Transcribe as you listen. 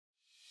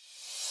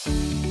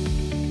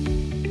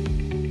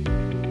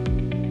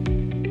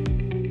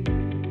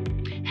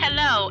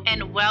Hello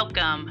and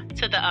welcome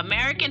to the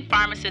American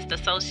Pharmacists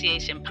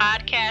Association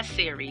podcast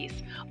series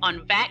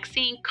on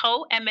vaccine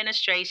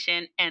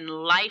co-administration and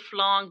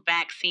lifelong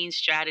vaccine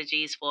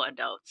strategies for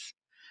adults.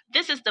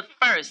 This is the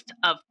first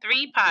of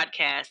 3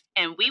 podcasts,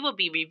 and we will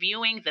be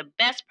reviewing the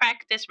best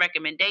practice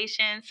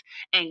recommendations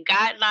and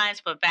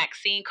guidelines for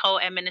vaccine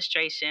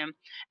co-administration,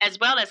 as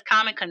well as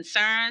common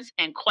concerns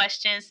and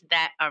questions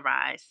that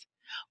arise.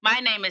 My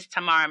name is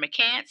Tamara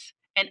McCants,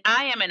 and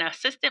I am an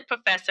assistant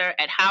professor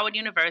at Howard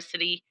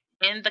University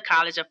in the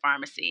College of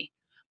Pharmacy.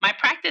 My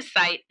practice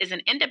site is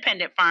an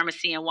independent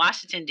pharmacy in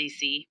Washington,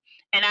 D.C.,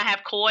 and I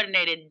have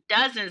coordinated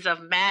dozens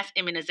of mass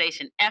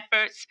immunization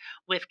efforts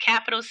with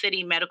Capital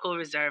City Medical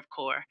Reserve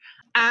Corps.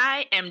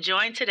 I am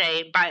joined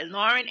today by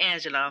Lauren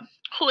Angelo,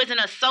 who is an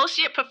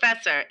associate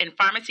professor in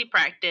pharmacy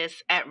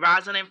practice at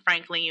Rosalind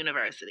Franklin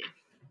University.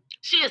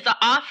 She is the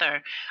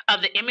author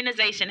of the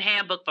Immunization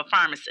Handbook for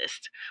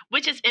Pharmacists,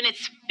 which is in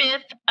its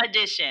 5th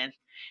edition.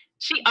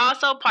 She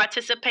also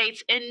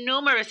participates in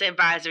numerous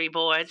advisory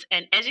boards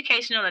and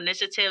educational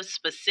initiatives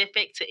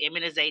specific to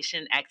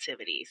immunization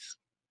activities.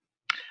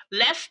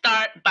 Let's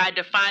start by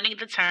defining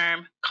the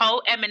term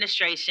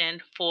co-administration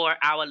for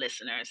our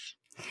listeners.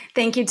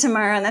 Thank you,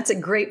 Tamara. And that's a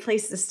great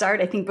place to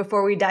start. I think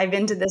before we dive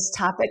into this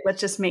topic,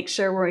 let's just make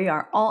sure we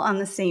are all on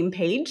the same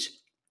page.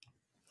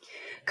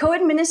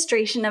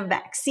 Co-administration of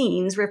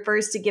vaccines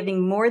refers to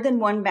giving more than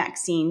one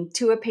vaccine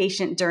to a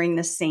patient during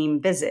the same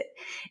visit.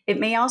 It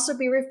may also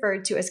be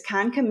referred to as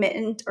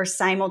concomitant or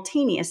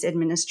simultaneous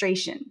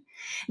administration.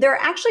 There are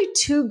actually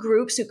 2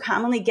 groups who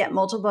commonly get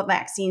multiple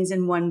vaccines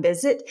in one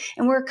visit,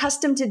 and we're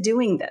accustomed to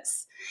doing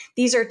this.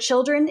 These are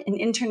children and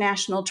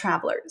international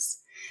travelers.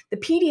 The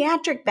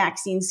pediatric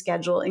vaccine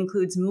schedule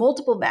includes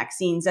multiple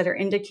vaccines that are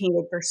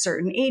indicated for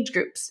certain age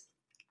groups.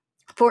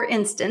 For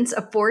instance,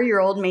 a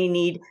 4-year-old may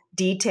need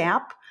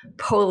DTaP,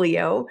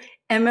 polio,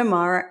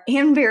 MMR,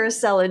 and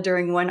varicella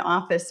during one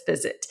office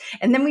visit.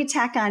 And then we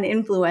tack on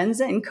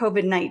influenza and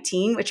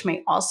COVID-19, which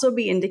may also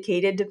be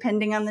indicated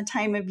depending on the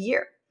time of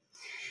year.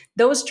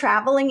 Those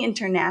traveling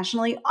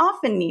internationally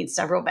often need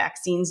several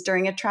vaccines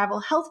during a travel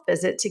health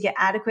visit to get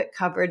adequate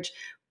coverage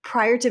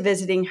prior to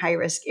visiting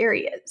high-risk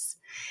areas.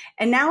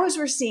 And now, as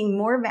we're seeing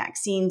more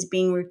vaccines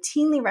being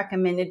routinely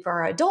recommended for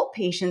our adult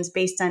patients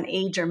based on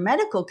age or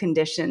medical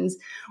conditions,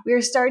 we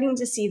are starting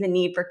to see the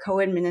need for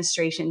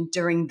co-administration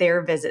during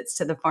their visits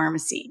to the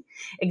pharmacy.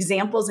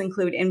 Examples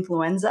include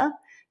influenza,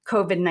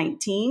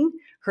 COVID-19,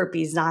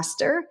 herpes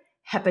zoster,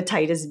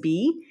 hepatitis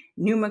B,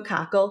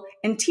 pneumococcal,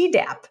 and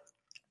Tdap.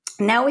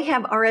 Now we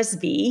have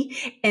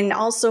RSV and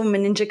also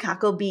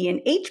meningococcal B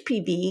and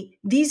HPV.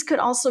 These could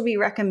also be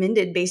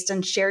recommended based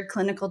on shared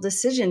clinical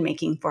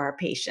decision-making for our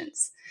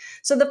patients.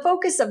 So the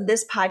focus of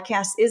this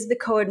podcast is the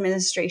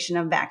co-administration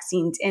of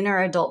vaccines in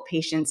our adult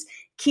patients,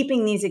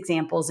 keeping these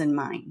examples in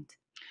mind.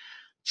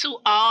 To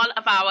all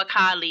of our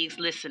colleagues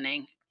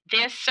listening,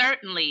 there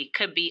certainly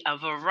could be a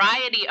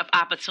variety of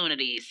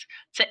opportunities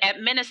to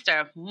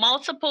administer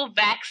multiple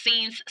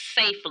vaccines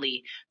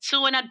safely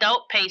to an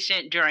adult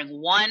patient during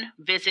one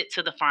visit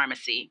to the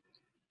pharmacy.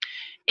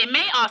 It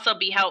may also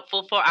be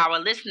helpful for our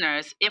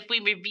listeners if we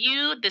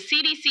review the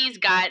CDC's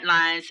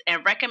guidelines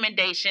and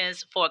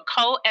recommendations for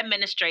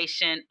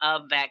co-administration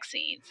of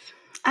vaccines.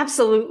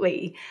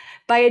 Absolutely.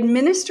 By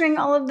administering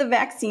all of the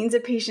vaccines a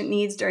patient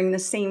needs during the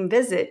same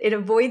visit, it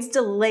avoids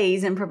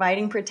delays in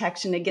providing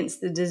protection against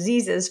the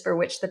diseases for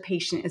which the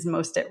patient is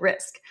most at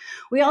risk.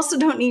 We also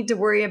don't need to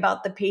worry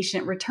about the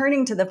patient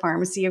returning to the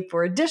pharmacy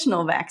for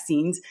additional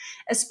vaccines,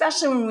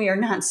 especially when we are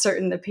not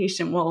certain the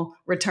patient will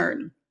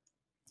return.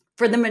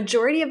 For the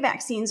majority of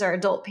vaccines our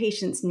adult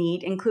patients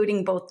need,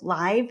 including both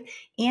live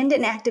and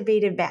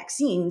inactivated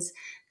vaccines,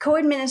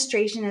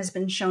 co-administration has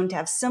been shown to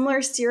have similar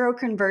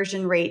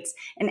seroconversion rates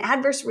and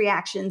adverse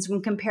reactions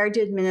when compared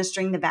to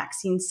administering the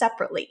vaccine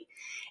separately.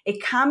 A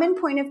common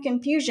point of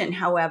confusion,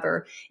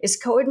 however, is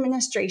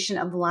co-administration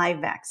of live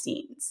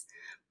vaccines.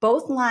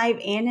 Both live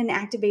and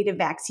inactivated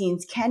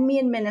vaccines can be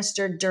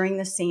administered during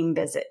the same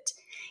visit,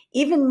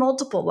 even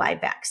multiple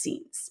live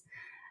vaccines.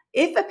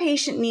 If a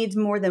patient needs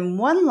more than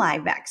one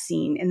live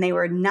vaccine and they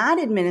were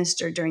not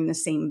administered during the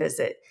same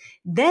visit,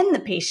 then the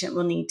patient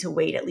will need to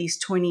wait at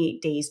least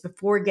 28 days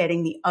before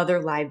getting the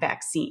other live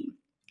vaccine.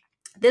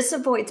 This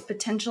avoids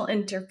potential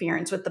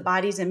interference with the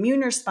body's immune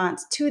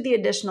response to the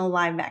additional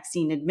live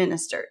vaccine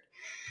administered.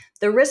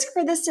 The risk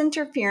for this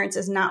interference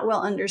is not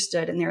well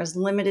understood and there is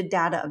limited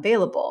data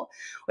available.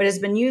 What has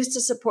been used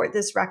to support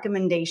this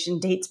recommendation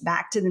dates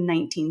back to the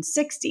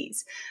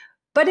 1960s.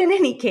 But in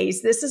any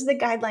case, this is the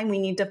guideline we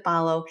need to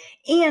follow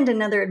and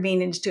another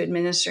advantage to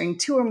administering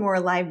 2 or more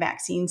live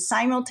vaccines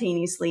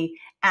simultaneously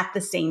at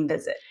the same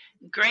visit.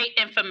 Great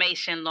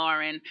information,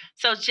 Lauren.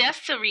 So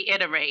just to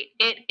reiterate,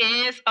 it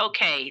is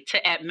okay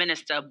to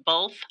administer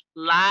both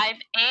live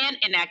and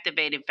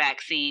inactivated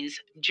vaccines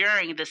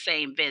during the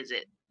same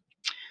visit.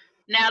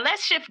 Now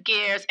let's shift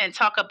gears and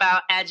talk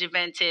about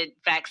adjuvanted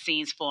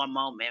vaccines for a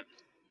moment.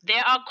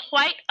 There are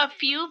quite a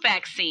few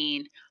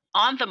vaccines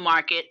on the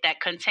market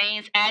that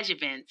contains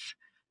adjuvants,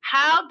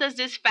 How does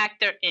this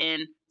factor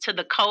in to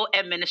the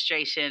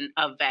co-administration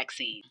of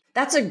vaccine?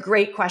 That's a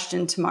great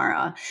question,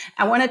 Tamara.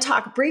 I want to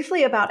talk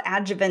briefly about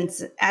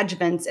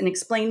adjuvants and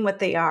explain what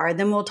they are.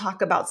 Then we'll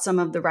talk about some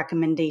of the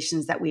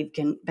recommendations that we've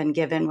been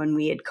given when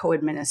we had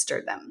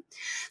co-administered them.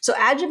 So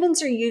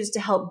adjuvants are used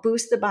to help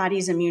boost the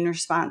body's immune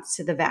response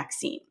to the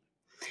vaccine.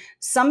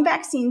 Some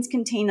vaccines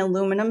contain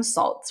aluminum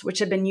salts, which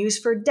have been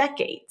used for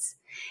decades,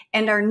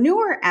 and our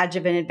newer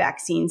adjuvanted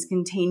vaccines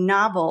contain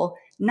novel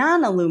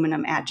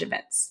non-aluminum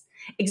adjuvants.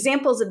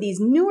 Examples of these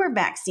newer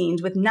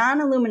vaccines with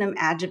non-aluminum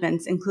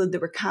adjuvants include the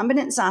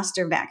recombinant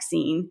zoster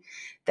vaccine,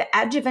 the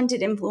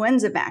adjuvanted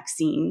influenza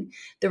vaccine,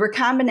 the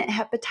recombinant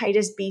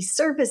hepatitis B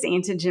surface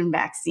antigen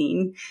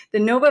vaccine, the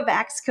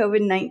Novavax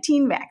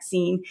COVID-19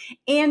 vaccine,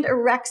 and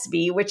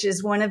Arexvy, which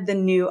is one of the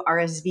new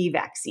RSV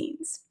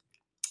vaccines.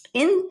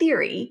 In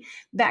theory,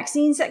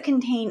 vaccines that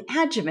contain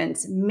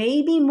adjuvants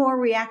may be more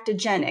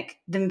reactogenic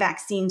than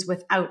vaccines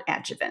without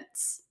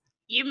adjuvants.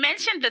 You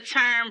mentioned the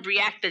term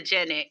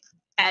reactogenic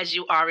as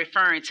you are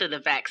referring to the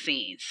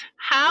vaccines.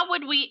 How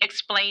would we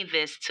explain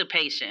this to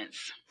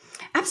patients?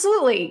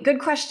 Absolutely. Good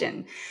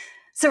question.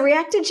 So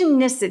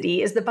reactogenicity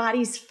is the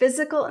body's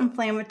physical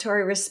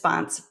inflammatory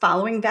response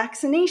following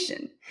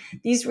vaccination.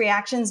 These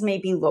reactions may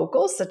be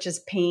local, such as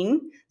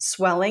pain,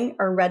 swelling,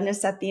 or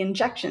redness at the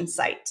injection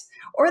site,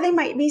 or they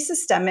might be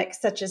systemic,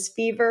 such as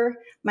fever,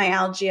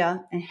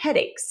 myalgia, and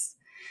headaches.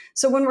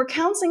 So when we're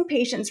counseling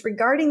patients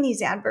regarding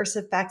these adverse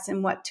effects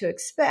and what to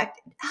expect,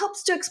 it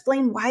helps to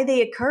explain why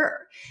they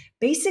occur.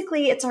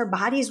 Basically, it's our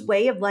body's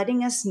way of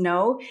letting us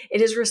know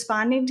it is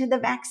responding to the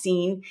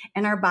vaccine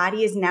and our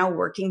body is now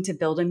working to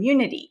build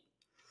immunity.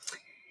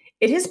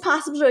 It is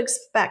possible to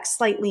expect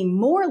slightly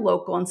more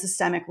local and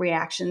systemic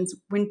reactions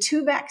when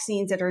two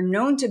vaccines that are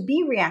known to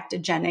be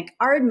reactogenic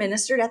are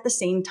administered at the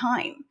same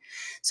time.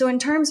 So in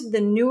terms of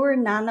the newer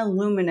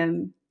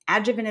non-aluminum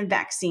adjuvanted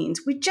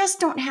vaccines, we just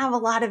don't have a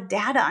lot of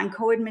data on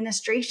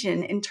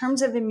co-administration in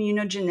terms of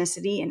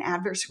immunogenicity and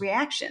adverse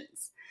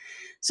reactions.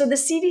 So the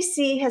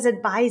CDC has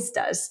advised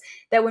us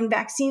that when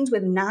vaccines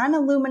with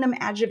non-aluminum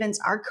adjuvants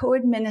are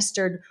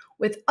co-administered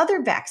with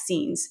other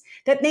vaccines,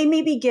 that they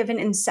may be given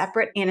in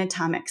separate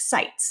anatomic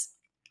sites.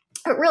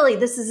 But really,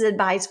 this is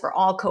advised for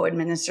all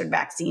co-administered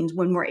vaccines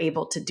when we're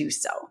able to do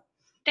so.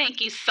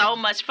 Thank you so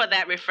much for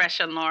that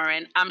refresher,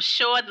 Lauren. I'm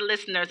sure the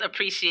listeners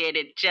appreciate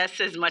it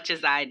just as much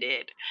as I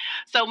did.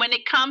 So when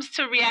it comes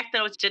to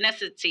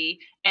reactogenicity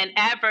and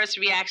adverse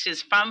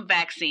reactions from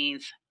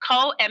vaccines,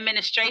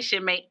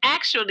 co-administration may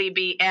actually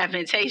be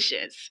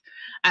advantageous.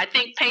 I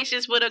think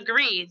patients would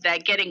agree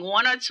that getting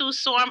one or two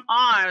sore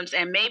arms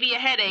and maybe a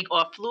headache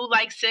or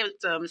flu-like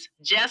symptoms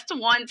just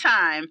one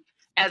time,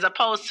 as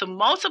opposed to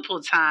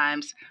multiple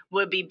times,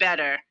 would be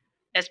better,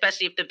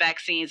 especially if the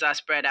vaccines are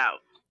spread out.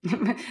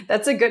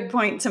 That's a good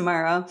point,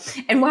 Tamara.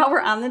 And while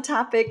we're on the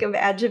topic of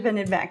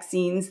adjuvanted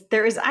vaccines,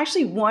 there is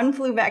actually one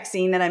flu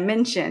vaccine that I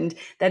mentioned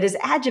that is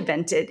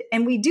adjuvanted,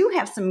 and we do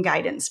have some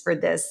guidance for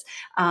this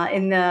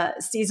in the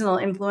seasonal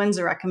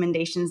influenza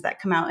recommendations that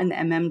come out in the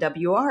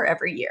MMWR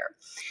every year.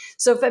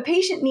 So if a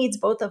patient needs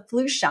both a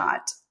flu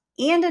shot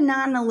and a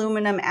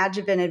non-aluminum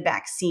adjuvanted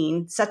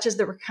vaccine, such as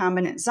the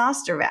recombinant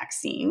zoster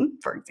vaccine,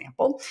 for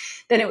example,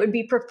 then it would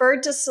be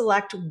preferred to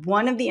select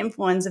one of the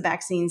influenza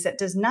vaccines that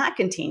does not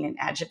contain an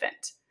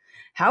adjuvant.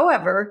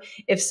 However,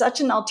 if such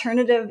an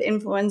alternative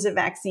influenza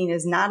vaccine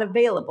is not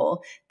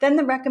available, then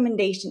the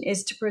recommendation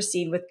is to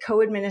proceed with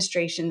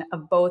co-administration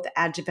of both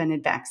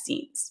adjuvanted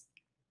vaccines.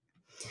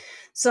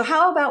 So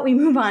how about we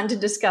move on to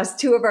discuss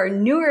two of our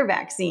newer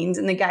vaccines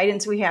and the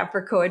guidance we have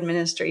for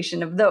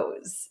co-administration of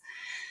those.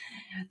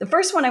 The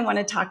first one I want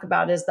to talk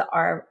about is the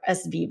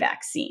RSV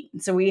vaccine.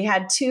 So we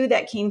had two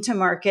that came to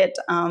market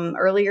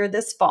earlier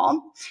this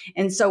fall.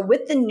 And so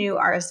with the new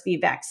RSV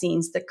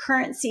vaccines, the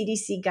current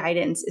CDC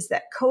guidance is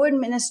that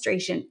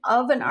co-administration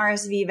of an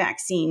RSV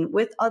vaccine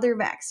with other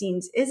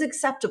vaccines is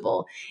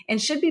acceptable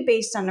and should be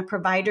based on a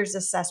provider's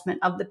assessment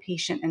of the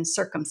patient and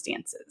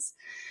circumstances.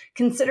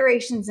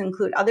 Considerations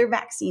include other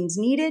vaccines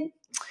needed,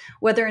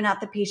 whether or not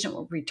the patient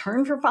will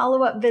return for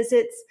follow-up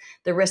visits,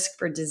 the risk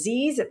for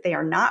disease if they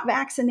are not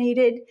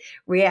vaccinated,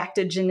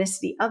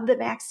 reactogenicity of the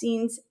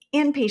vaccines,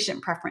 and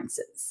patient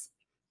preferences.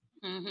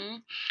 Mm-hmm.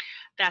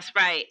 That's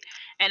right.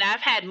 And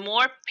I've had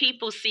more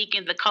people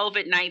seeking the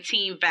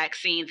COVID-19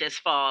 vaccine this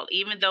fall.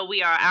 Even though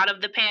we are out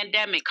of the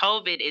pandemic,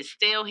 COVID is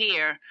still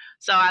here.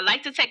 So I'd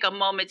like to take a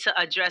moment to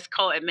address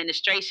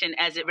co-administration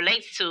as it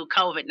relates to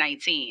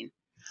COVID-19.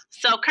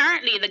 So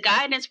currently, the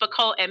guidance for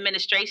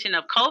co-administration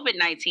of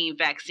COVID-19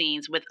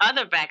 vaccines with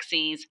other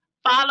vaccines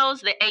follows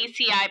the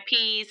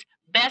ACIP's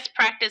best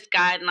practice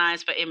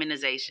guidelines for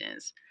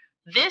immunizations.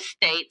 This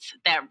states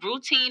that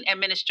routine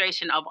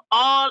administration of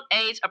all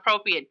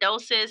age-appropriate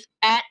doses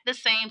at the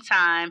same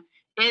time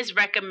is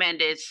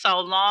recommended so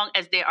long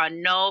as there are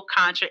no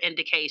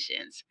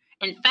contraindications.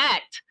 In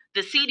fact,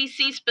 the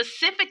CDC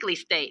specifically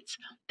states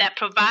that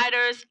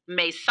providers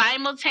may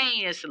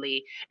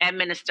simultaneously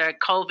administer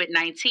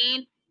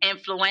COVID-19,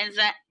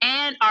 influenza,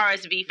 and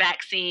RSV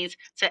vaccines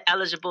to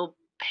eligible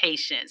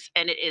patients,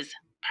 and it is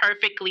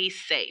perfectly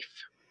safe.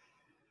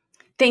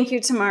 Thank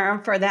you,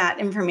 Tamara, for that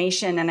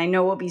information. And I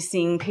know we'll be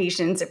seeing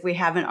patients, if we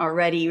haven't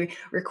already,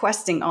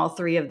 requesting all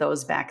 3 of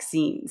those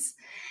vaccines.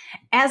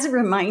 As a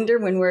reminder,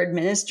 when we're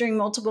administering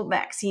multiple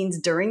vaccines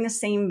during the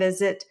same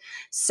visit,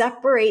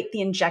 separate the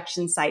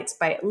injection sites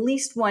by at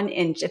least 1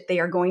 inch if they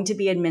are going to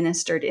be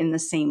administered in the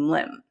same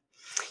limb.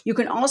 You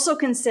can also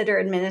consider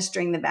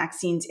administering the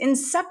vaccines in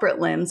separate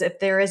limbs if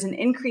there is an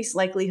increased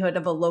likelihood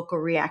of a local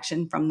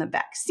reaction from the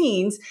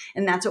vaccines,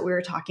 and that's what we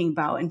were talking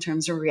about in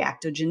terms of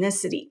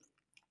reactogenicity.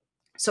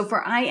 So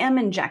for IM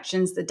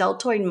injections, the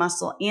deltoid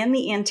muscle and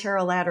the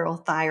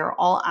anterolateral thigh are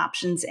all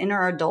options in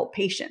our adult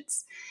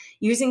patients.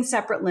 Using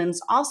separate limbs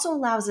also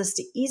allows us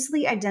to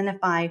easily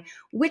identify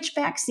which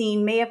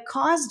vaccine may have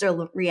caused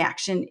a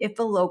reaction if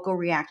a local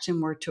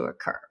reaction were to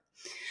occur.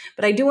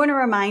 But I do want to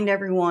remind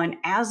everyone,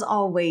 as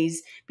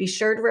always, be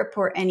sure to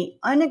report any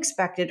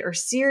unexpected or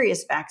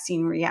serious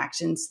vaccine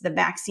reactions to the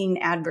Vaccine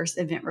Adverse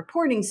Event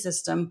Reporting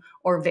System,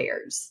 or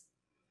VAERS.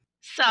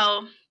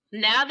 So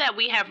now that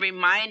we have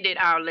reminded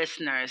our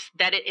listeners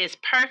that it is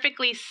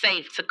perfectly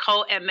safe to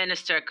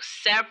co-administer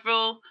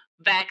several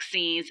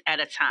vaccines at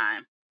a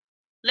time,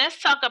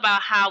 let's talk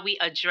about how we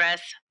address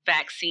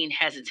vaccine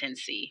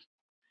hesitancy.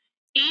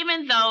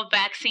 Even though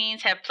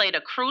vaccines have played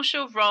a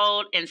crucial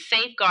role in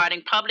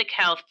safeguarding public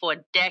health for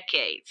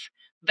decades,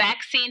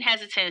 vaccine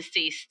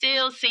hesitancy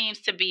still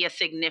seems to be a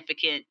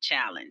significant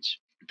challenge.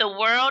 The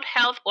World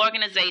Health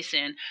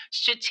Organization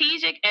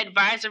Strategic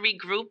Advisory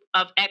Group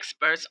of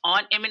Experts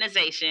on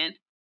Immunization,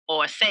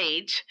 or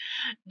SAGE,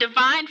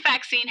 defined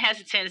vaccine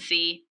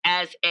hesitancy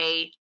as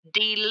a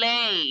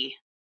delay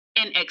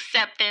in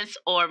acceptance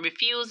or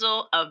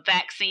refusal of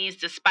vaccines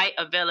despite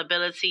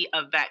availability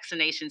of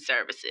vaccination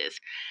services.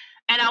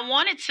 And I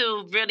wanted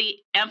to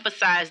really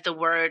emphasize the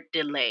word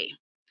delay.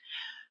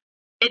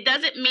 It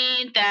doesn't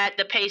mean that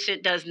the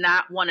patient does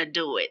not want to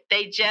do it.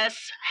 They just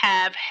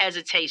have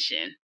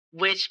hesitation,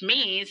 which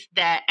means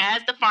that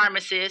as the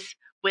pharmacist,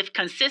 with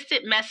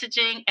consistent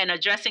messaging and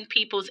addressing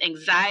people's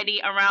anxiety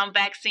around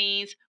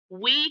vaccines,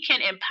 we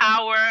can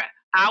empower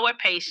our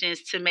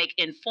patients to make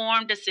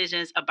informed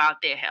decisions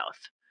about their health.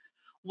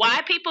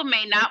 Why people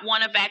may not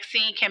want a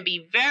vaccine can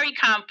be very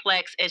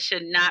complex and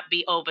should not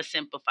be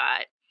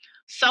oversimplified.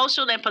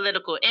 Social and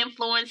political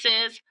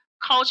influences,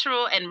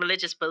 cultural and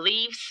religious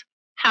beliefs,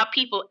 how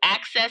people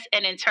access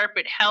and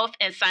interpret health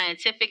and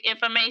scientific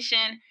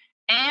information,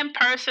 and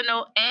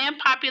personal and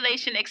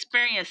population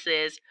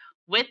experiences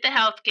with the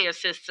healthcare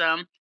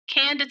system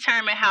can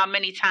determine how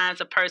many times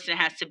a person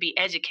has to be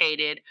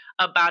educated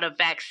about a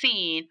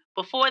vaccine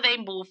before they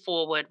move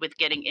forward with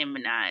getting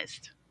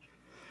immunized.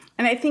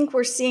 And I think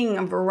we're seeing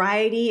a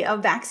variety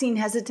of vaccine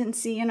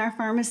hesitancy in our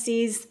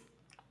pharmacies.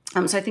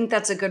 So I think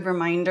that's a good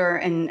reminder.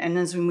 And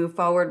as we move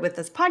forward with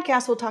this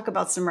podcast, we'll talk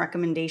about some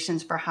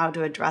recommendations for how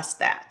to address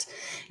that.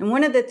 And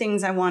one of the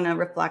things I want to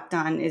reflect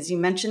on is you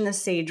mentioned the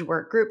SAGE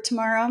work group,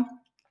 Tamara.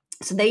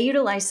 So they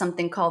utilize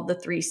something called the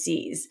 3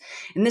 C's,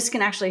 and this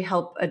can actually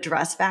help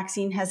address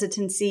vaccine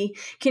hesitancy.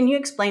 Can you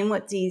explain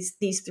what these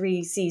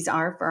 3 C's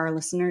are for our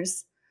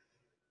listeners?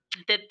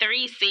 The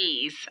 3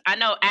 C's. I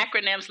know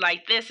acronyms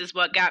like this is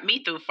what got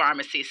me through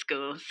pharmacy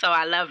school, so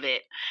I love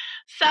it.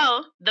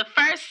 So the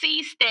first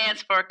C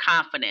stands for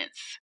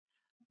confidence.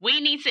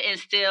 We need to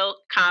instill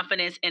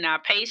confidence in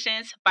our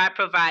patients by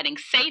providing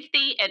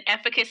safety and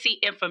efficacy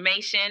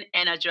information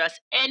and address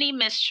any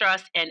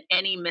mistrust and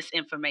any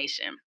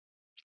misinformation.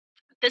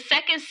 The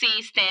second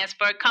C stands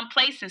for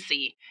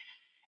complacency.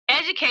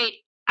 Educate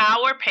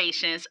our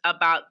patients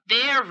about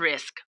their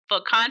risk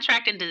for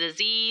contracting the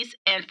disease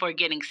and for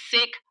getting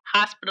sick,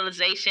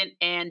 hospitalization,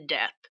 and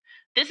death.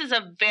 This is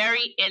a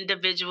very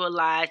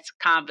individualized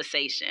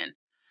conversation.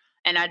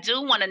 And I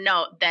do want to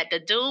note that the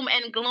doom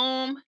and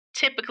gloom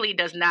typically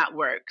does not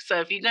work. So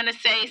if you're going to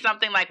say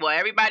something like, well,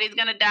 everybody's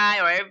going to die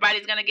or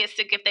everybody's going to get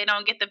sick if they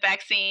don't get the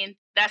vaccine,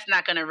 that's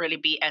not going to really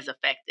be as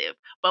effective.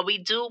 But we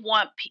do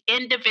want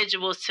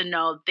individuals to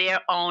know their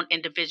own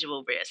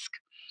individual risk.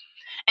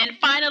 And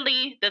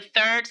finally, the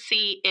third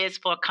C is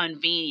for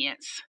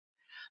convenience.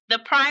 The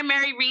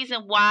primary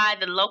reason why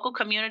the local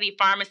community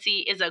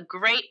pharmacy is a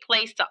great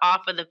place to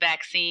offer the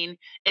vaccine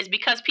is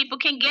because people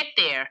can get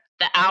there.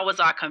 The hours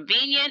are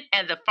convenient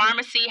and the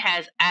pharmacy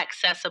has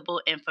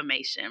accessible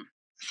information.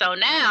 So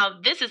now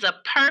this is a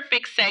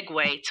perfect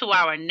segue to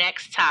our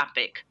next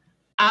topic,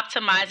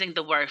 optimizing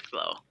the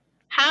workflow.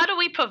 How do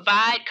we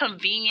provide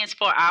convenience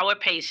for our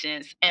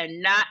patients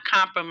and not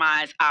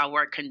compromise our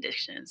work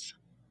conditions?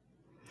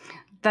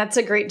 That's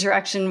a great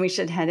direction we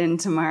should head in,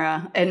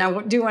 Tamara. And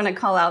I do want to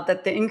call out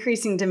that the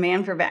increasing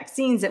demand for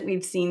vaccines that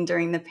we've seen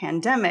during the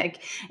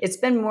pandemic, it's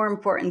been more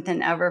important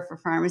than ever for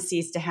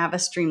pharmacies to have a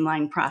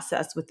streamlined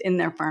process within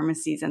their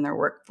pharmacies and their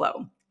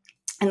workflow.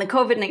 And the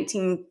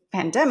COVID-19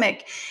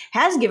 pandemic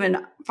has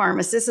given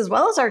pharmacists, as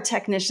well as our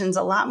technicians,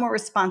 a lot more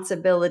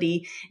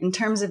responsibility in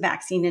terms of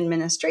vaccine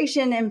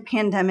administration and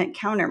pandemic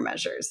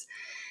countermeasures.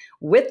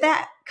 With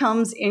that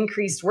comes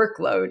increased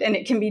workload, and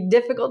it can be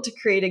difficult to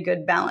create a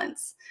good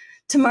balance.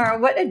 Tamara,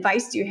 what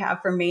advice do you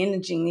have for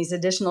managing these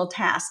additional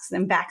tasks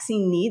and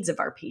vaccine needs of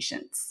our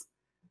patients?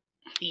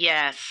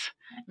 Yes,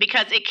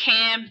 because it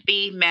can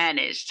be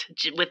managed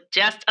with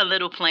just a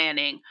little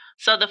planning.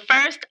 So, the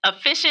first,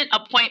 efficient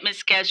appointment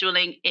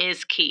scheduling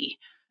is key.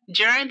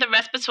 During the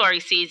respiratory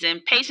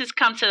season, patients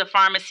come to the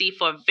pharmacy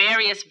for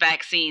various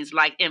vaccines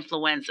like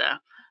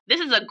influenza. This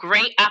is a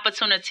great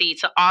opportunity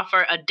to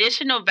offer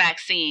additional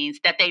vaccines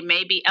that they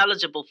may be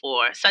eligible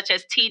for, such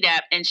as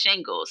Tdap and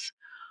shingles.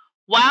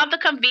 While the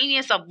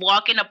convenience of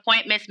walk in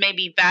appointments may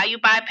be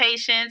valued by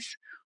patients,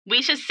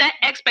 we should set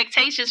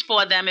expectations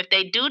for them if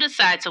they do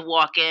decide to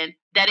walk in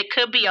that it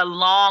could be a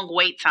long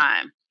wait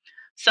time.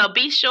 So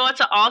be sure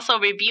to also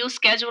review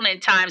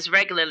scheduling times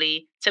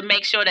regularly to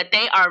make sure that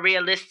they are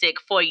realistic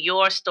for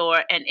your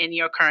store and in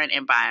your current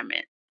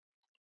environment.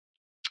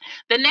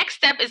 The next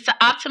step is to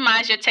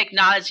optimize your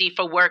technology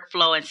for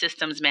workflow and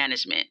systems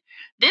management.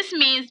 This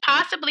means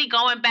possibly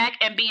going back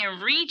and being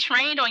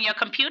retrained on your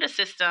computer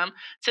system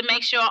to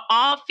make sure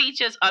all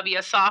features of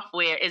your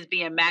software is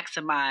being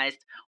maximized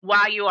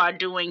while you are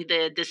doing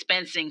the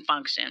dispensing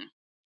function.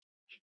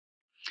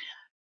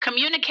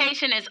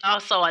 Communication is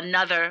also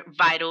another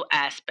vital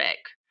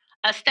aspect.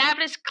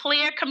 Establish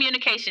clear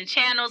communication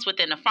channels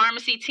within the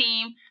pharmacy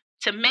team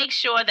to make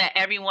sure that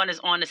everyone is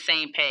on the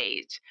same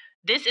page.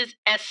 This is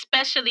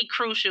especially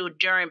crucial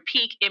during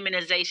peak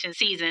immunization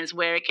seasons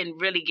where it can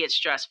really get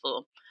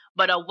stressful.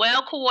 But a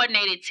well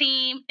coordinated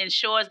team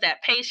ensures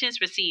that patients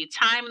receive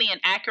timely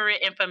and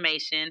accurate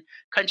information,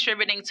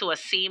 contributing to a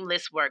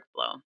seamless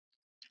workflow.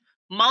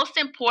 Most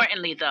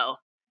importantly, though,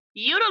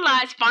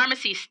 utilize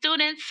pharmacy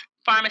students,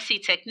 pharmacy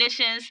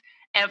technicians,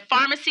 and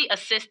pharmacy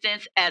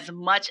assistants as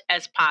much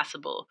as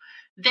possible.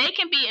 They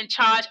can be in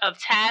charge of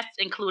tasks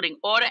including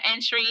order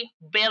entry,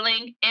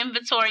 billing,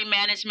 inventory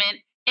management,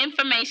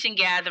 information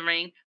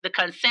gathering, the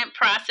consent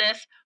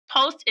process,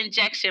 post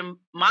injection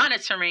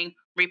monitoring,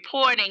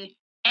 reporting,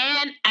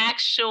 and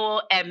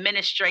actual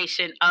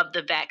administration of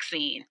the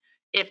vaccine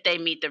if they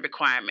meet the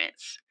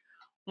requirements.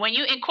 When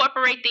you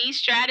incorporate these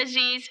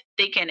strategies,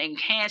 they can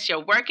enhance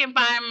your work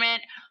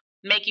environment,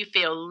 make you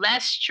feel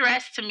less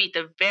stressed to meet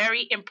the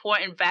very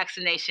important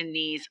vaccination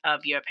needs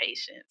of your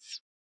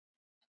patients.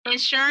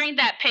 Ensuring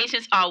that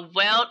patients are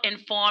well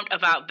informed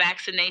about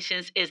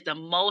vaccinations is the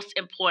most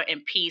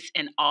important piece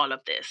in all of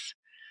this.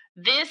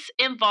 This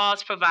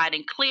involves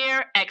providing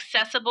clear,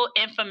 accessible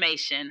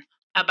information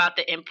about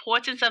the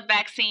importance of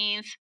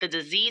vaccines, the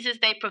diseases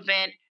they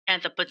prevent,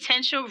 and the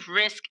potential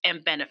risk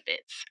and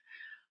benefits.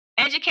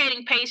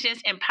 Educating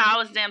patients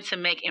empowers them to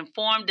make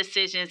informed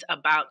decisions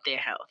about their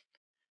health.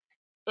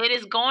 It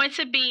is going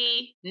to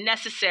be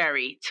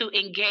necessary to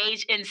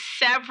engage in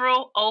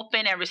several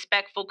open and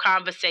respectful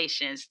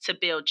conversations to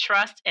build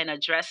trust and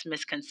address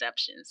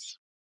misconceptions.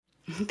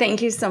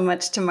 Thank you so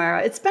much,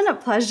 Tamara. It's been a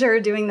pleasure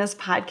doing this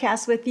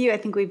podcast with you. I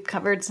think we've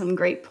covered some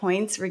great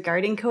points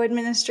regarding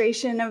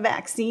co-administration of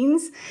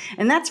vaccines.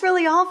 And that's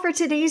really all for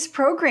today's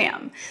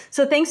program.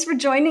 So thanks for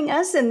joining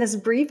us in this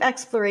brief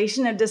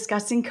exploration of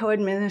discussing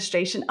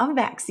co-administration of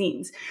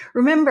vaccines.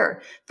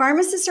 Remember,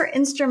 pharmacists are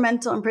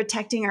instrumental in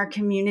protecting our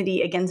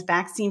community against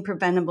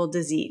vaccine-preventable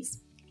disease.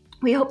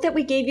 We hope that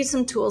we gave you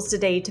some tools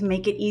today to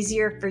make it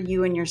easier for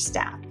you and your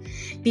staff.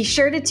 Be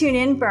sure to tune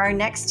in for our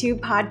next 2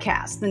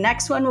 podcasts. The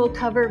next one will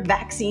cover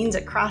vaccines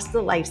across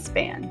the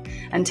lifespan.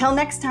 Until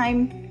next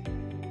time.